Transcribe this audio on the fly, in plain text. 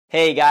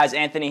Hey guys,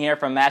 Anthony here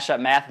from Mashup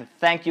Math, and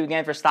thank you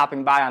again for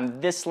stopping by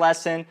on this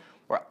lesson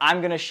where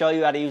I'm going to show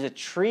you how to use a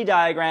tree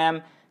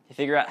diagram to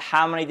figure out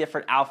how many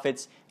different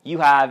outfits you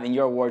have in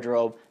your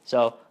wardrobe.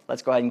 So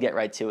let's go ahead and get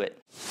right to it.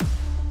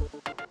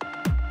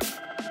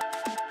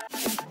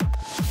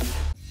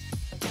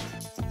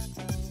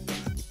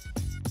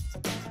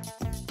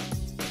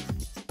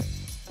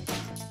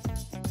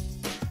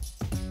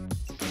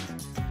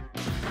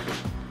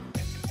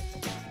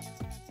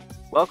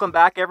 Welcome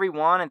back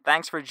everyone, and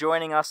thanks for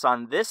joining us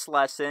on this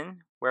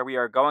lesson where we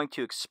are going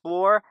to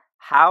explore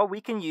how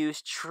we can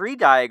use tree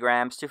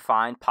diagrams to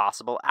find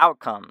possible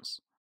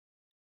outcomes.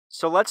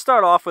 So let's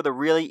start off with a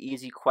really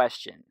easy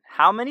question.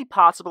 How many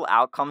possible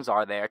outcomes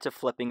are there to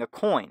flipping a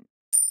coin?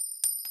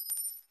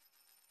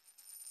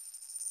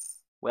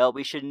 Well,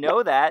 we should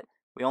know that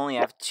we only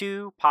have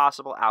two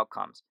possible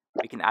outcomes.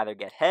 We can either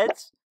get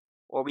heads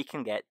or we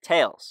can get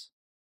tails.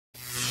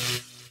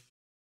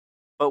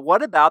 But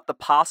what about the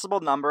possible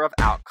number of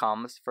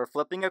outcomes for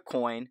flipping a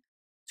coin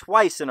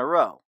twice in a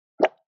row?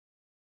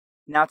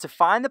 Now, to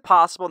find the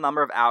possible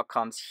number of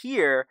outcomes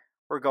here,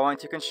 we're going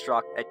to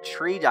construct a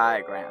tree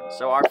diagram.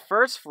 So our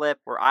first flip,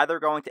 we're either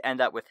going to end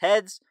up with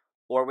heads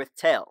or with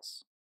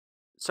tails.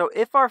 So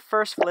if our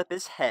first flip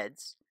is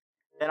heads,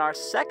 then our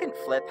second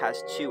flip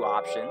has two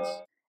options.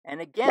 And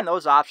again,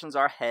 those options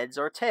are heads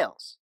or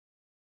tails.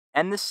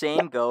 And the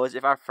same goes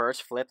if our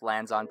first flip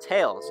lands on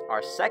tails.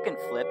 Our second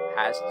flip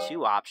has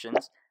two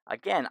options,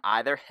 again,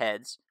 either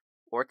heads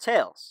or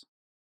tails.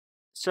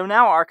 So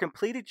now our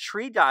completed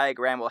tree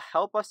diagram will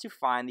help us to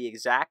find the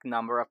exact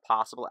number of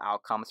possible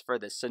outcomes for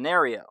this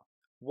scenario.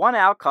 One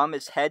outcome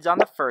is heads on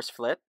the first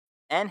flip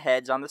and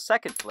heads on the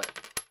second flip.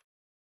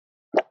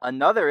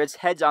 Another is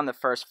heads on the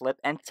first flip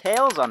and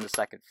tails on the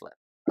second flip.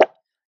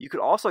 You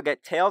could also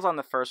get tails on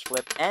the first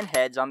flip and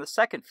heads on the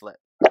second flip.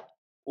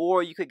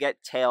 Or you could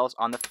get tails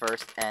on the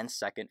first and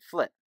second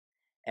flip.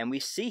 And we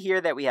see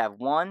here that we have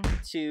 1,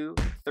 2,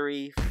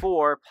 3,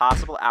 4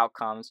 possible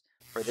outcomes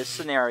for this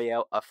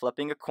scenario of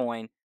flipping a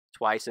coin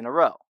twice in a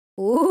row.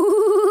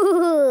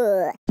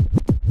 Ooh.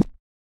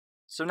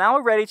 So now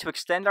we're ready to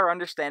extend our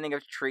understanding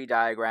of tree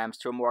diagrams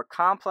to a more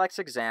complex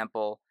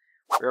example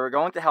where we're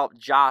going to help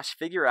Josh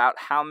figure out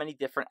how many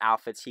different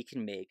outfits he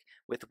can make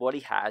with what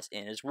he has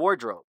in his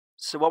wardrobe.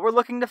 So what we're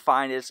looking to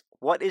find is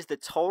what is the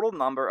total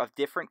number of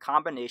different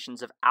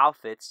combinations of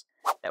outfits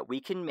that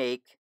we can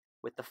make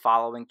with the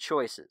following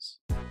choices.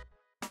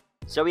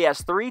 So he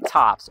has 3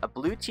 tops, a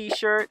blue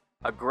t-shirt,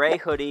 a gray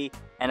hoodie,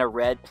 and a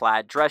red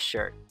plaid dress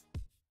shirt.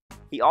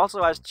 He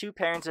also has 2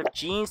 pairs of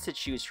jeans to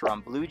choose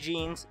from, blue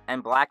jeans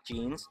and black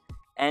jeans.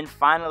 And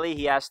finally,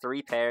 he has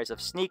 3 pairs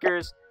of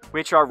sneakers,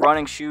 which are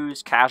running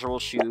shoes, casual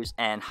shoes,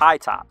 and high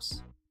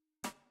tops.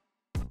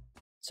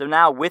 So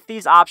now with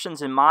these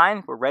options in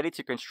mind, we're ready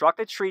to construct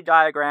a tree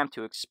diagram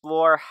to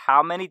explore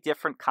how many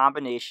different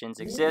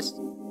combinations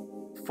exist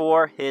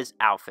for his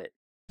outfit.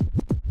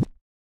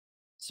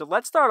 So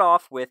let's start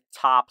off with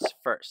tops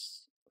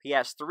first. He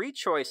has 3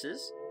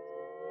 choices.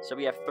 So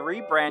we have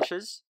 3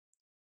 branches,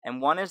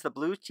 and one is the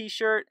blue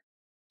t-shirt,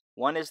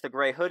 one is the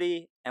gray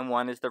hoodie, and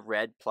one is the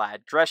red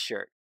plaid dress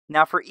shirt.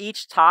 Now for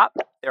each top,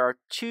 there are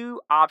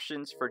 2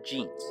 options for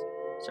jeans.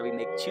 So we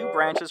make 2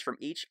 branches from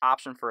each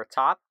option for a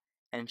top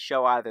and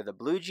show either the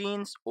blue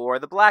jeans or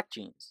the black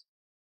jeans.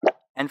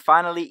 And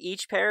finally,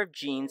 each pair of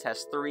jeans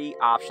has 3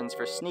 options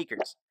for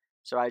sneakers.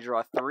 So I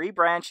draw 3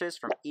 branches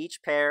from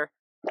each pair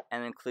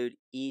and include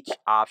each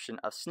option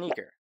of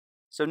sneaker.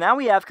 So now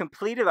we have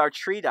completed our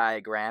tree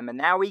diagram, and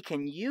now we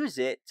can use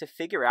it to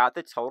figure out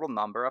the total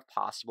number of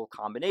possible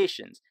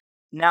combinations.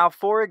 Now,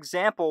 for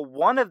example,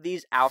 one of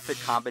these outfit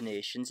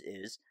combinations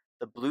is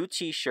the blue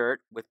t-shirt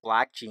with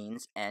black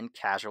jeans and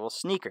casual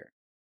sneaker.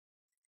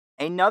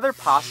 Another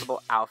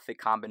possible outfit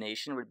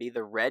combination would be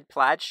the red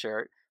plaid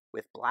shirt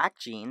with black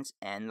jeans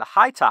and the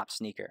high top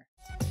sneaker.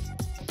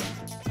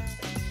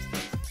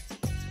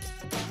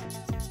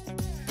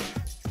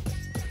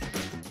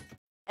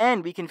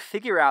 And we can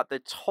figure out the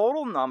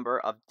total number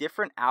of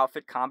different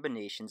outfit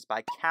combinations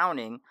by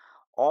counting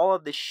all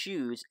of the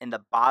shoes in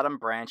the bottom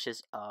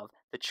branches of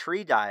the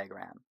tree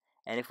diagram.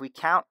 And if we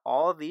count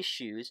all of these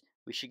shoes,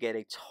 we should get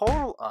a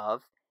total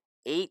of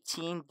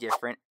 18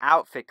 different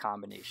outfit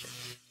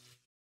combinations.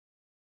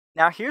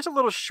 Now here's a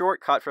little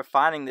shortcut for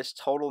finding this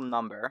total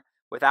number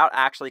without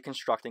actually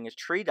constructing a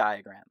tree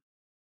diagram.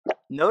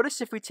 Notice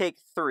if we take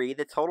 3,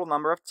 the total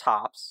number of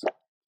tops,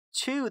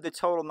 2, the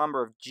total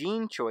number of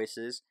jean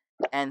choices,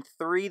 and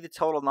 3, the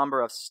total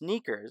number of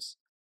sneakers,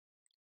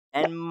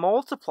 and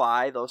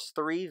multiply those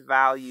 3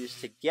 values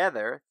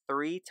together,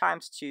 3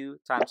 times 2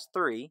 times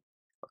 3,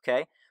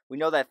 okay? We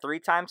know that 3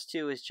 times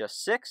 2 is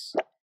just 6,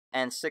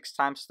 and 6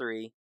 times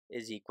 3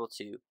 is equal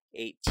to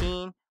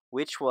 18,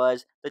 which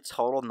was the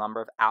total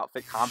number of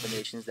outfit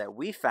combinations that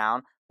we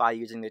found by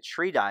using the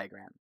tree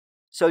diagram.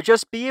 So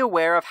just be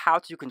aware of how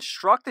to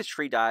construct the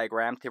tree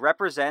diagram to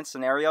represent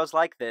scenarios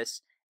like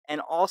this,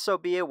 and also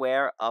be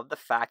aware of the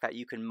fact that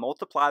you can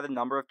multiply the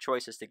number of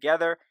choices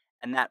together,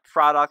 and that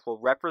product will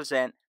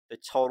represent the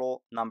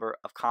total number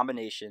of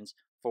combinations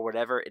for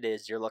whatever it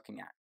is you're looking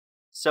at.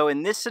 So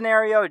in this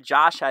scenario,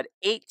 Josh had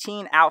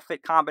 18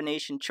 outfit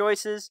combination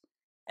choices,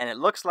 and it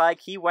looks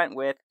like he went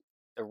with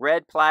the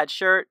red plaid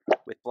shirt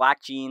with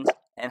black jeans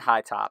and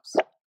high tops.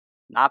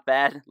 Not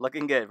bad,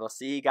 looking good. We'll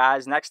see you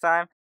guys next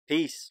time.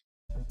 Peace.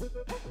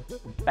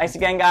 Thanks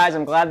again, guys.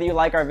 I'm glad that you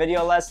like our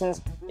video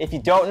lessons. If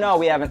you don't know,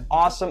 we have an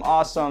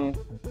awesome,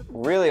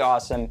 really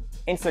awesome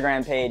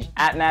Instagram page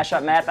at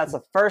Mashup Math. That's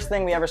the first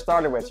thing we ever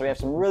started with. So we have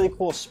some really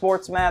cool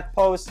sports math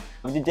posts.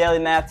 We do daily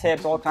math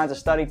tips, all kinds of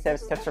study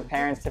tips, tips for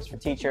parents, tips for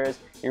teachers.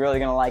 You're really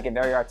gonna like it.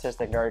 Very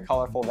artistic, very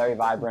colorful, very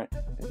vibrant,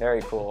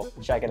 very cool.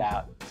 Check it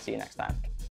out. See you next time.